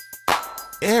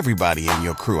Everybody in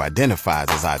your crew identifies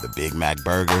as either Big Mac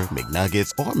Burger,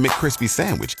 McNuggets, or McCrispy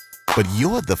Sandwich. But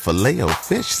you're the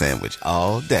Filet-O-Fish Sandwich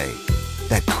all day.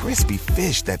 That crispy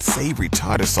fish, that savory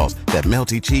tartar sauce, that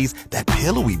melty cheese, that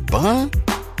pillowy bun.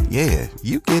 Yeah,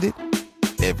 you get it.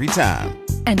 Every time.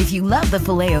 And if you love the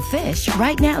Filet-O-Fish,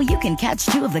 right now you can catch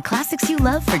two of the classics you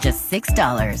love for just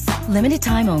 $6. Limited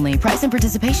time only. Price and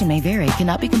participation may vary.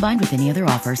 Cannot be combined with any other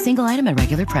offer. Single item at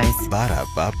regular price.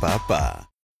 Ba-da-ba-ba-ba.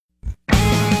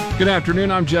 Good afternoon,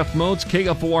 I'm Jeff Moats,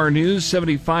 KFOR News,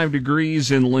 75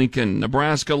 degrees in Lincoln.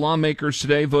 Nebraska lawmakers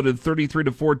today voted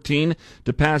 33-14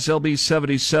 to pass LB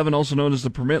 77, also known as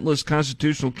the permitless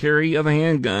constitutional carry of a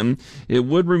handgun. It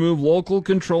would remove local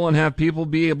control and have people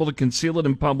be able to conceal it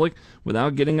in public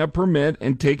without getting a permit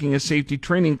and taking a safety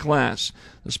training class.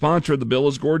 The sponsor of the bill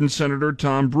is Gordon Senator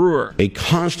Tom Brewer. A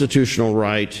constitutional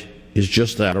right is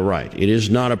just that, a right. It is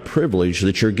not a privilege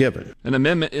that you're given. An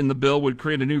amendment in the bill would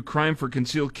create a new crime for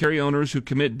concealed carry owners who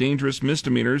commit dangerous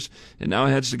misdemeanors, and now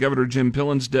heads to Governor Jim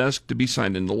Pillen's desk to be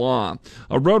signed into law.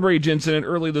 A road rage incident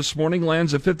early this morning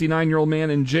lands a 59-year-old man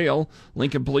in jail.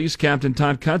 Lincoln Police Captain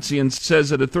Todd Cutzian says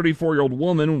that a 34-year-old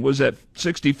woman was at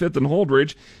 65th and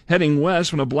Holdridge heading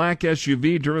west when a black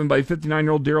SUV driven by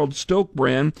 59-year-old Daryl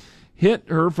Stokebrand hit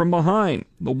her from behind.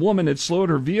 The woman had slowed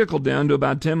her vehicle down to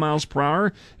about 10 miles per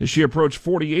hour as she approached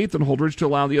 48th and Holdridge to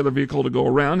allow the other vehicle to go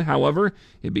around. However,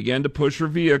 it began to push her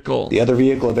vehicle. The other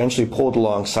vehicle eventually pulled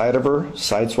alongside of her,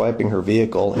 sideswiping her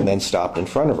vehicle, and then stopped in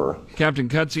front of her. Captain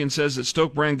Cutzian says that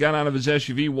Stokebrand got out of his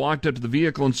SUV, walked up to the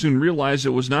vehicle, and soon realized it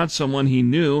was not someone he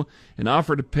knew and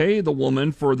offered to pay the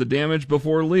woman for the damage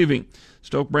before leaving.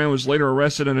 Stokebrand was later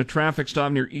arrested in a traffic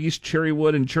stop near East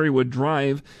Cherrywood and Cherrywood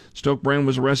Drive. Stokebrand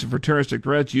was arrested for terroristic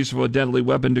threats, use of a deadly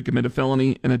weapon to commit a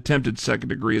felony, and attempted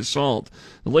second-degree assault.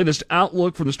 The latest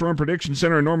outlook from the Storm Prediction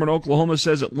Center in Norman, Oklahoma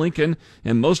says that Lincoln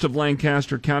and most of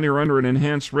Lancaster County are under an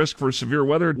enhanced risk for severe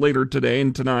weather later today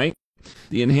and tonight.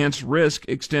 The enhanced risk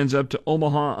extends up to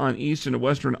Omaha on east into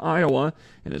western Iowa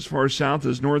and as far south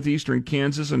as northeastern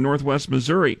Kansas and northwest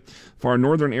Missouri. Far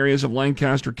northern areas of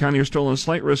Lancaster County are still in a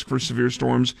slight risk for severe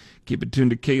storms. Keep it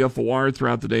tuned to KFOR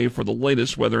throughout the day for the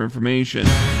latest weather information.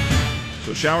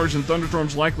 So showers and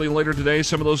thunderstorms likely later today.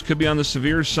 Some of those could be on the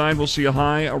severe side. We'll see a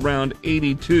high around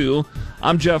 82.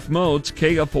 I'm Jeff Moats,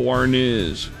 KFOR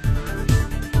News.